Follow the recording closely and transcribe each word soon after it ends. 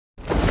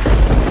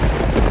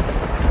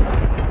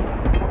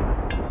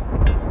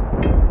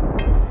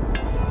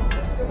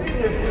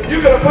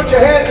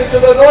to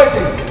the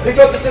anointing,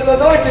 because it's in the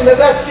anointing that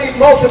that seed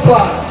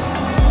multiplies.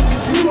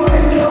 You are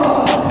in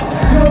God.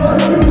 You are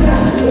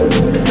predestined.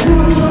 You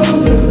were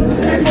chosen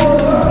before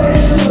the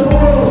foundation of the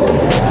world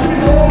to be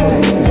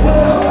holy,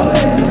 without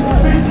blame,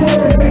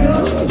 before He began.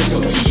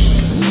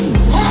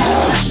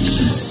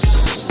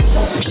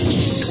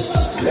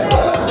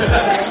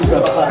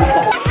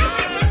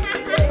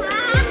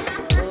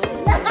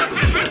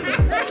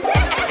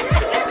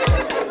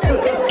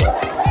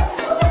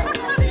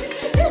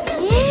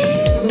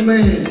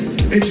 Man,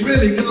 it's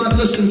really God.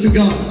 Listen to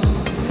God,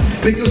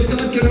 because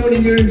God can only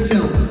hear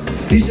Himself.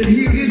 He said,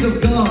 "He who is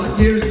of God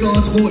hears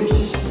God's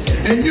voice."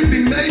 And you've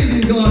been made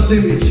in God's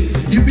image.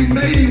 You've been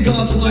made in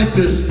God's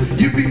likeness.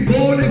 You've been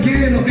born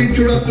again of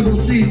incorruptible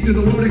seed through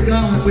the Word of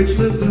God, which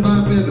lives in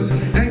our heaven.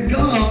 And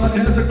God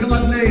has a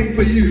God name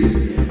for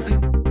you.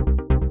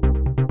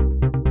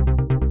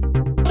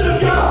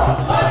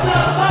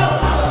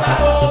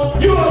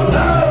 You are a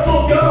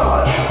powerful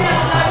God.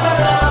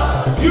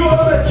 You are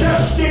a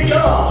majestic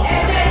God.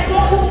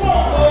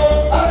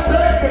 I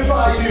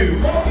magnify you.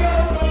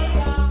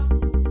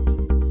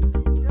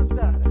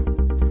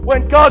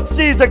 When God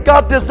sees a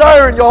God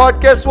desire in your heart,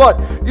 guess what?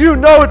 You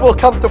know it will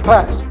come to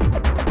pass.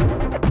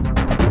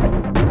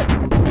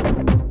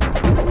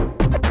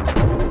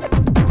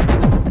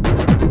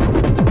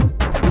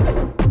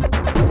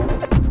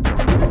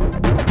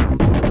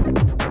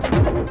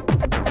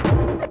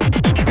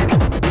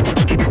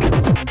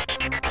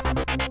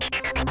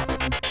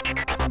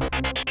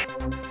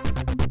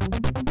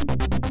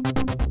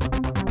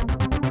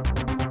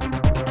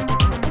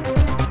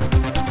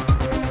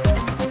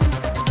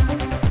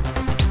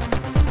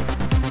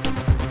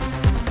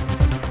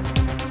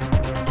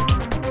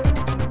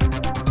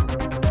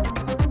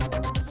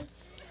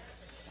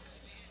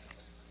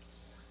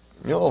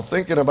 You know,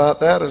 thinking about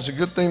that is a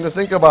good thing to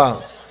think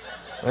about.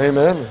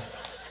 Amen.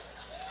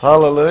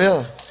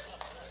 Hallelujah.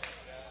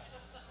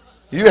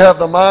 You have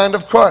the mind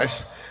of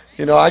Christ.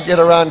 You know, I get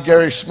around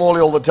Gary Smalley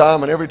all the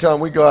time, and every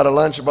time we go out to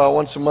lunch about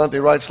once a month, he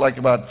writes like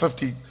about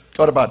 50,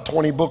 got about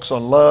 20 books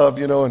on love,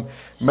 you know, and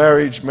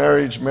marriage,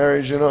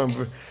 you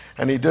know.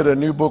 And he did a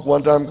new book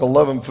one time called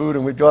Love and Food,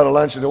 and we'd go to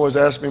lunch and he always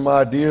asked me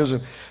my ideas.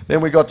 And then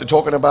we got to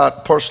talking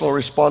about personal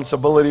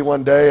responsibility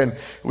one day, and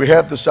we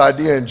had this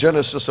idea in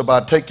Genesis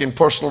about taking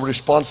personal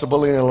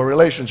responsibility in a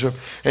relationship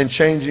and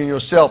changing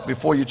yourself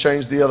before you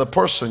change the other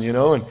person, you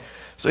know. And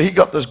so he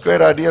got this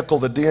great idea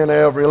called the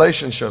DNA of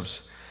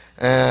relationships.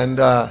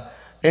 And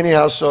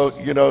anyhow, so,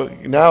 you know,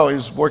 now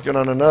he's working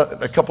on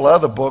a couple of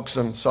other books,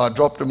 and so I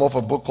dropped him off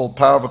a book called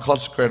Power of a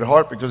Consecrated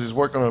Heart, because he's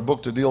working on a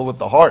book to deal with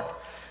the heart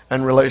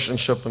and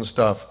relationship and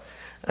stuff.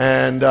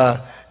 And,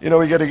 you know,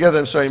 we get together,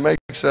 and so he makes,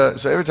 so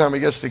every time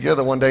he gets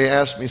together, one day he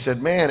asked me, he said,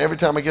 "Man, every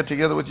time I get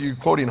together with you, you're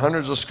quoting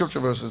hundreds of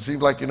scripture verses. It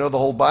seems like you know the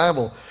whole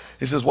Bible."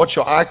 He says, "What's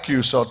your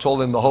IQ?" So I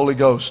told him, "The Holy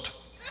Ghost."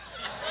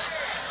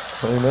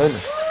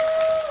 Amen.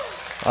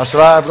 I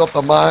said, "I've got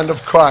the mind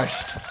of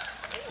Christ."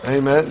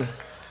 Amen.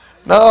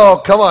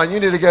 No, come on, you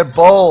need to get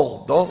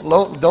bold.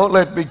 Don't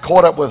let be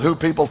caught up with who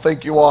people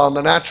think you are in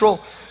the natural.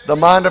 The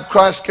mind of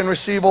Christ can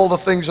receive all the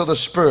things of the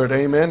Spirit.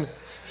 Amen.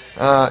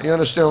 You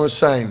understand what I'm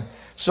saying?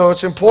 So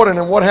it's important,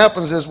 and what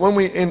happens is when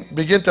we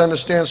begin to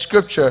understand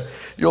Scripture,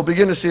 you'll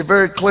begin to see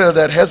very clear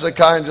that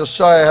Hezekiah and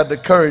Josiah had the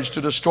courage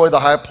to destroy the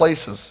high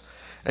places,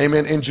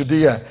 amen, in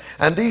Judea.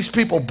 And these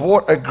people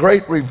brought a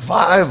great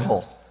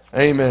revival,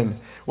 amen,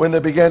 when they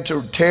began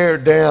to tear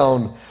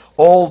down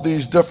all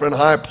these different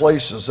high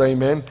places,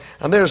 amen.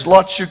 And there's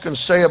lots you can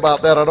say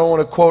about that. I don't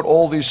want to quote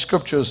all these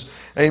scriptures,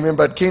 amen,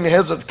 but King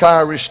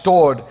Hezekiah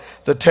restored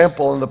the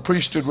temple, and the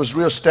priesthood was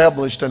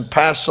reestablished, and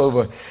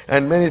Passover,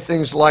 and many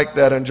things like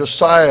that. And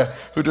Josiah,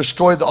 who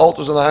destroyed the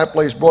altars in the high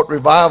place, brought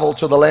revival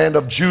to the land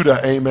of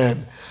Judah,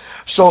 amen.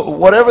 So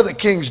whatever the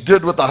kings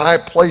did with the high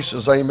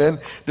places,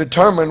 amen,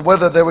 determined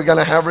whether they were going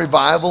to have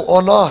revival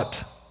or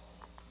not.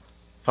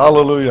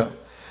 Hallelujah.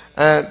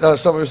 And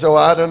some of you say, "Well,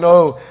 I don't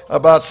know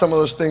about some of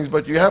those things,"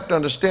 but you have to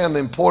understand the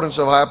importance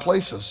of high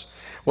places.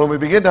 When we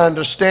begin to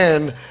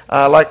understand,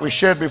 like we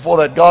shared before,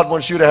 that God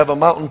wants you to have a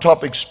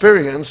mountaintop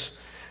experience,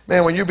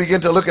 man, when you begin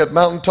to look at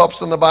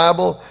mountaintops in the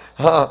Bible,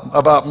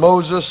 about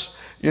Moses,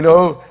 you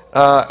know,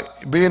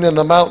 being in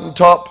the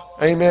mountaintop,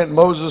 amen,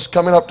 Moses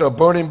coming up to a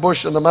burning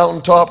bush in the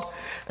mountaintop,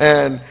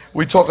 and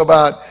we talk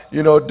about,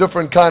 you know,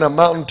 different kind of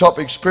mountaintop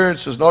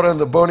experiences, not in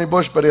the burning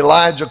bush, but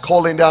Elijah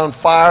calling down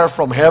fire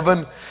from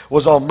heaven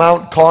was on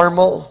Mount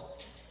Carmel,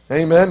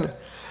 amen.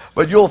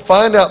 But you'll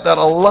find out that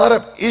a lot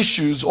of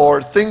issues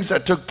or things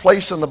that took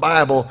place in the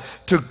Bible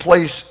took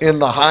place in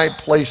the high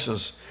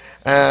places.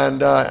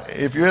 And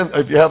if you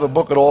have the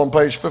book at all on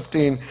page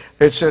 15,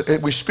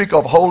 we speak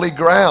of holy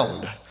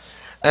ground.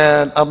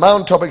 And a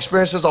mountaintop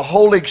experience is a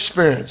holy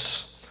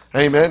experience.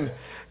 Amen.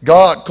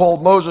 God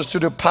called Moses to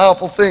do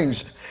powerful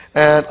things.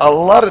 And a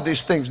lot of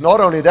these things, not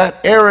only that,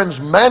 Aaron's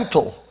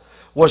mantle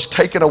was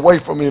taken away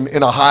from him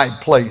in a high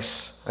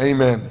place.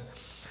 Amen.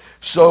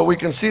 So we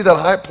can see that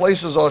high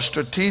places are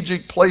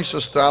strategic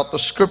places throughout the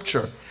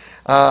Scripture.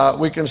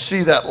 We can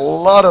see that a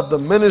lot of the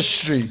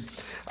ministry,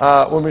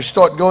 when we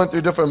start going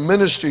through different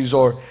ministries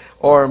or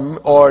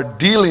or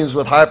dealings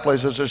with high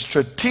places are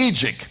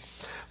strategic.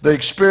 The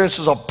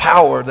experiences of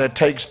power that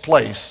takes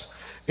place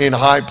in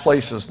high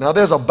places. Now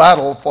there's a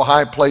battle for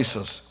high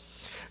places.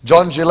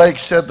 John G. Lake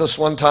said this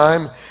one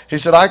time. He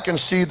said, I can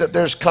see that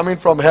there's coming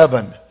from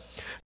heaven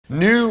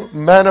new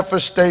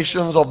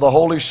manifestations of the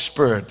Holy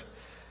Spirit.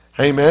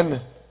 Amen.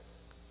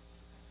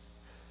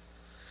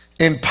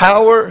 In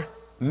power,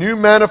 new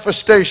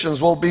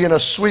manifestations will be in a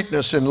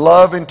sweetness, in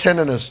love and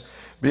tenderness,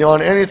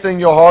 beyond anything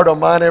your heart or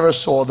mind ever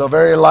saw. The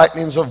very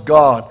lightnings of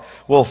God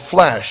will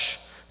flash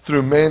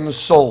through men's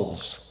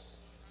souls.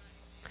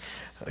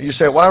 You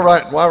say, why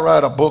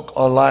write a book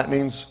on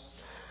lightnings?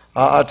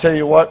 I'll tell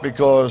you what,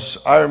 because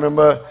I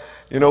remember,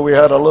 we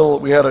had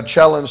a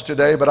challenge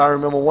today, but I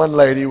remember one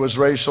lady was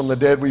raised from the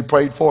dead we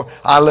prayed for.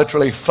 I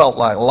literally felt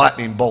like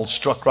lightning bolts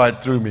struck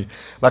right through me,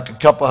 like a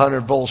couple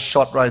hundred volts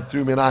shot right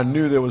through me, and I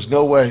knew there was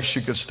no way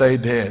she could stay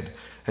dead.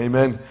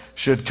 Amen.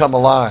 She had come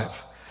alive.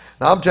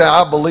 Now I'm telling you,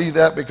 I believe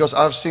that because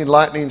I've seen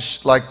lightning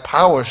like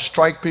power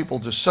strike people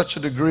to such a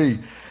degree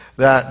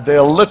that they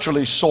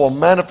literally saw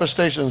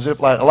manifestations if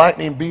like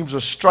lightning beams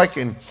were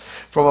striking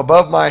from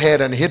above my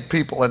head and hit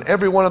people. And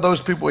every one of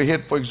those people we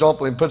hit, for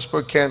example, in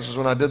Pittsburgh, Kansas,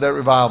 when I did that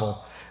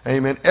revival,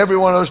 amen, every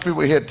one of those people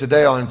we hit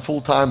today are in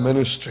full-time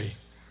ministry.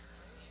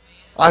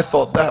 I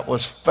thought that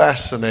was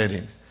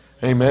fascinating.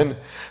 Amen.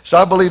 So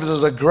I believe this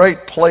is a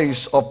great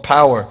place of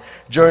power.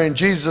 During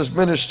Jesus'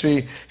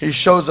 ministry, he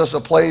shows us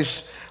a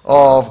place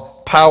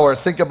of power.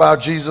 Think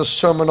about Jesus'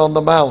 Sermon on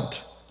the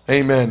Mount.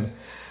 Amen.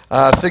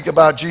 Think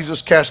about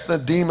Jesus casting the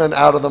demon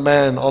out of the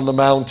man on the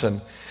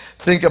mountain.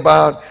 Think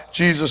about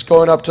Jesus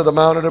going up to the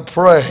mountain to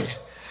pray.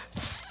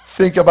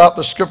 Think about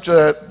the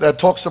scripture that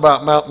talks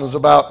about mountains,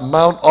 about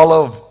Mount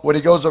Olive, when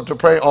he goes up to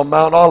pray on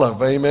Mount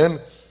Olive. Amen.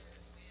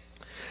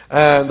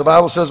 And the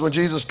Bible says when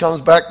Jesus comes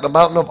back, the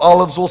mountain of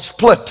olives will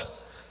split.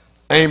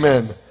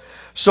 Amen.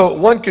 So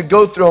one could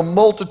go through a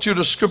multitude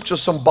of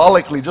scriptures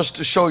symbolically just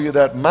to show you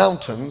that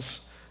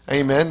mountains,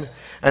 amen,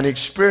 and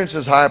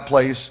experiences high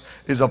place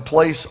is a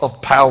place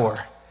of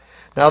power.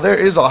 Now there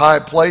is a high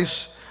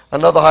place.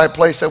 Another high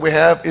place that we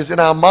have is in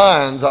our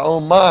minds, our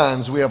own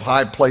minds. We have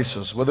high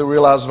places, whether we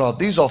realize it or not.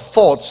 These are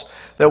thoughts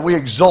that we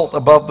exalt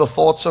above the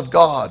thoughts of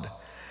God.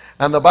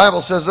 And the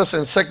Bible says this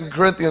in 2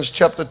 Corinthians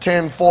chapter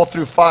 10, 4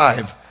 through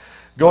 5.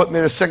 Go with me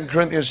to 2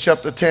 Corinthians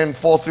chapter 10,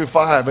 4 through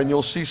 5, and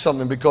you'll see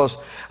something, because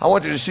I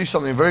want you to see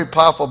something very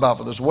powerful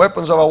about this.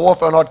 Weapons of our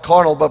warfare are not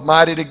carnal, but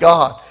mighty to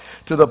God,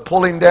 to the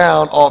pulling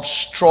down of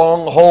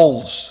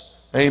strongholds.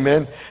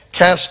 Amen.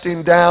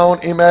 Casting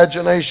down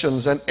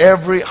imaginations and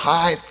every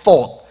high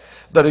thought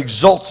that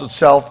exalts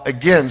itself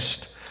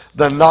against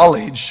the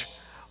knowledge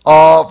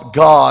of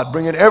God,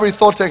 bringing every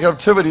thought to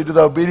captivity to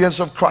the obedience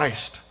of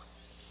Christ.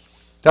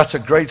 That's a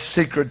great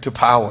secret to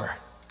power.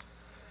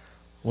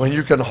 When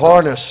you can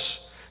harness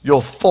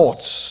your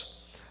thoughts.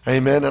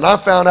 Amen. And I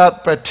found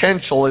out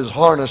potential is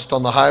harnessed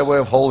on the highway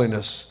of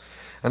holiness.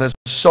 And it's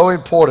so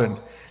important.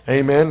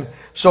 Amen.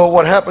 So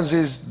what happens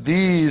is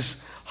these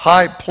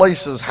high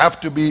places have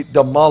to be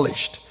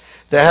demolished.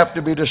 They have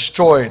to be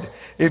destroyed.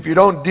 If you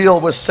don't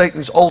deal with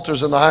Satan's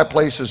altars in the high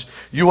places,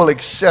 you will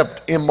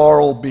accept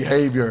immoral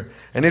behavior,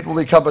 and it will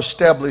become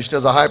established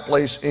as a high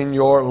place in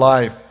your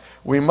life.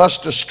 We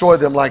must destroy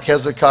them like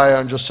Hezekiah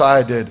and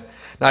Josiah did.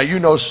 Now,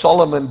 you know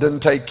Solomon didn't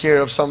take care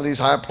of some of these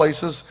high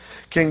places.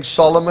 King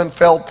Solomon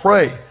fell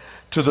prey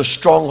to the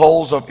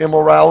strongholds of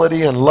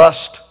immorality and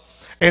lust.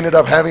 Ended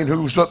up having,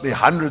 who's with me,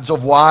 hundreds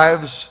of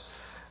wives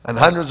and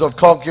hundreds of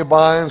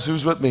concubines.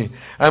 Who's with me?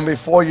 And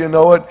before you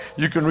know it,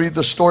 you can read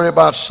the story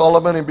about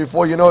Solomon, and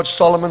before you know it,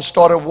 Solomon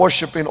started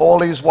worshiping all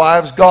his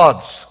wives'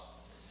 gods.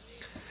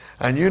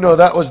 And you know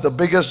that was the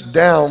biggest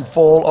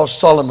downfall of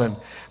Solomon.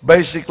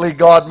 Basically,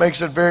 God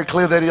makes it very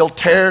clear that he'll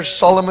tear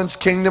Solomon's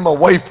kingdom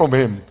away from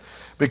him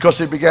because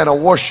he began to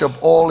worship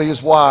all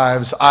his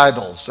wives'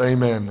 idols.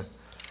 Amen.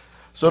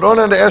 So don't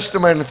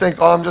underestimate and think,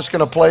 oh, I'm just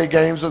going to play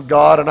games with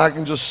God and I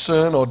can just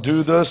sin or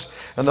do this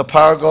and the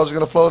power of God is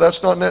going to flow.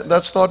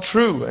 That's not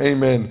true.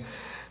 Amen.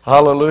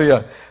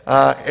 Hallelujah.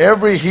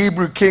 Every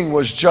Hebrew king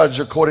was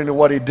judged according to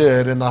what he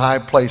did in the high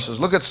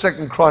places. Look at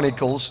 2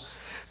 Chronicles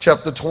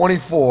chapter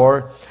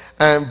 24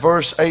 and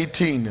verse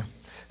 18.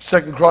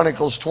 2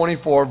 Chronicles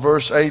 24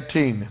 verse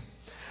 18.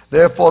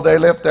 Therefore they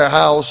left their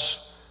house,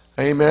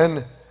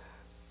 amen,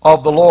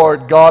 of the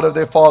Lord God of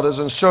their fathers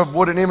and served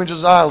wooden images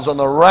and idols, and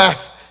the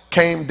wrath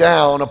came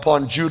down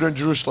upon Judah and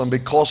Jerusalem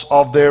because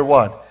of their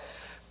what?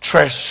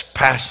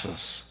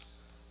 Trespasses.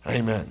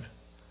 Amen.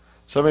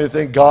 Some of you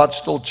think God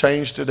still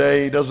changed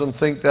today. He doesn't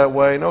think that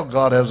way. No,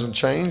 God hasn't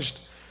changed.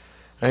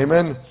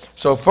 Amen.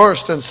 So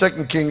 1st and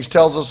 2nd Kings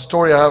tells us a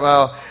story of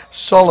how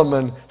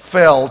Solomon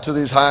fell to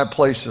these high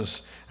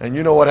places. And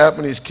you know what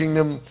happened? His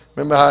kingdom,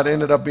 remember how it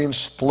ended up being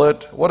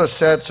split? What a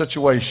sad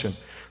situation.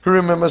 Who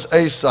remembers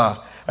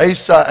Asa?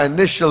 Asa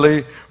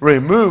initially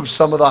removed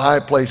some of the high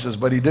places,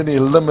 but he didn't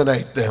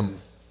eliminate them.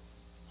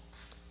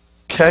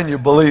 Can you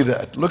believe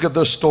that? Look at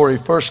this story,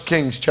 1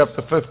 Kings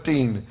chapter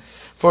 15.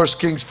 1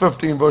 Kings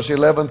 15, verse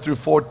 11 through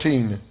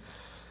 14.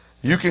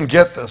 You can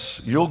get this.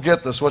 You'll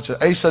get this.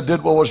 Asa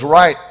did what was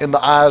right in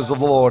the eyes of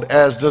the Lord,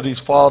 as did his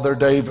father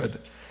David.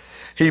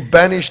 He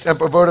banished and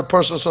perverted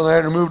persons from the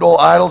land, removed all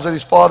idols that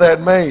his father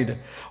had made.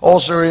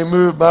 Also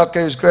removed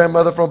Maacah, his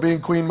grandmother, from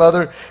being queen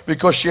mother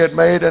because she had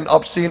made an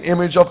obscene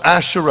image of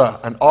Asherah.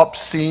 An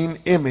obscene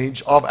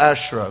image of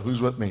Asherah.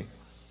 Who's with me?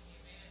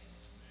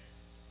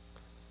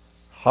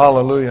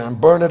 Hallelujah. And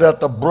burned it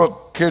at the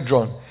brook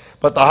Kidron.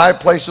 But the high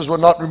places were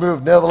not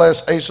removed.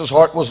 Nevertheless, Asa's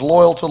heart was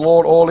loyal to the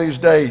Lord all his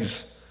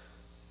days.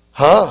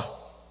 Huh?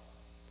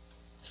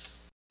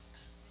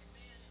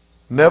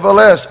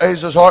 Nevertheless,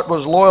 Asa's heart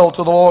was loyal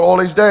to the Lord all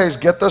his days.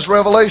 Get this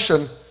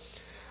revelation.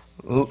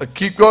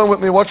 Keep going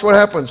with me. Watch what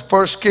happens.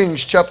 1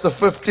 Kings chapter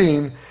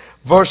 15,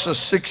 verses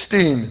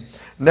 16.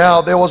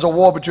 Now there was a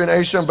war between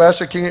Asa and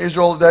Baasha, king of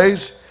Israel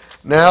days.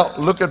 Now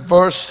look at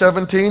verse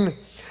 17.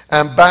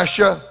 And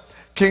Baasha,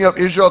 king of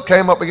Israel,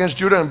 came up against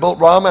Judah and built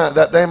Ramah,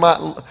 that they might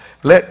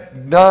let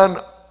none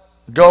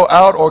go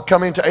out or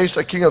come into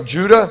Asa, king of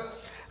Judah.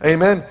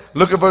 Amen.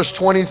 Look at verse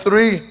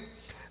 23.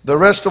 The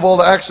rest of all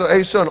the acts of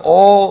Asa and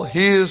all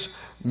his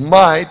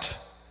might,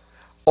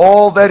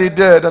 all that he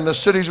did, and the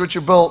cities which he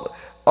built,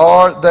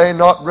 are they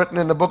not written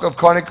in the book of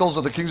Chronicles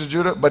of the kings of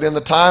Judah? But in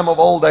the time of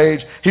old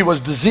age, he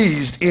was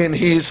diseased in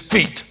his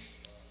feet.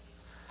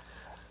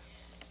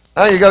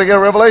 Now you got to get a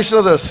revelation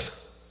of this.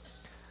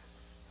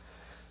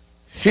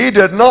 He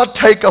did not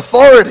take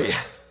authority.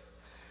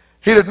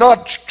 He did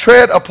not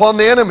tread upon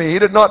the enemy. He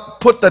did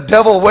not put the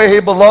devil where he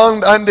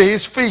belonged under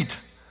his feet.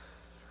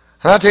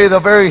 And I tell you, the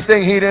very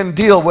thing he didn't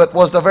deal with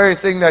was the very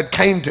thing that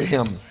came to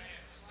him.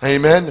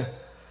 Amen.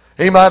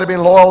 He might have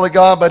been loyal to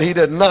God, but he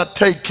did not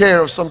take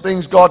care of some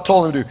things God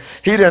told him to do.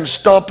 He didn't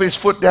stomp his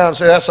foot down and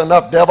say, that's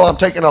enough, devil. I'm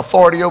taking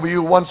authority over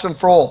you once and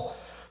for all.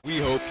 We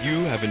hope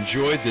you have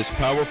enjoyed this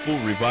powerful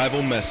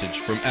revival message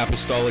from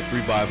Apostolic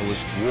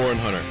Revivalist Warren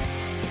Hunter.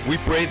 We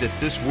pray that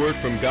this word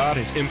from God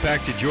has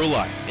impacted your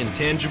life in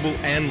tangible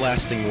and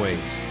lasting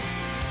ways.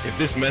 If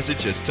this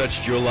message has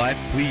touched your life,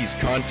 please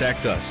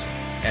contact us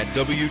at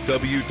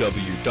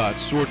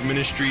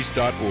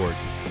www.swordministries.org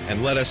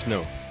and let us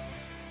know.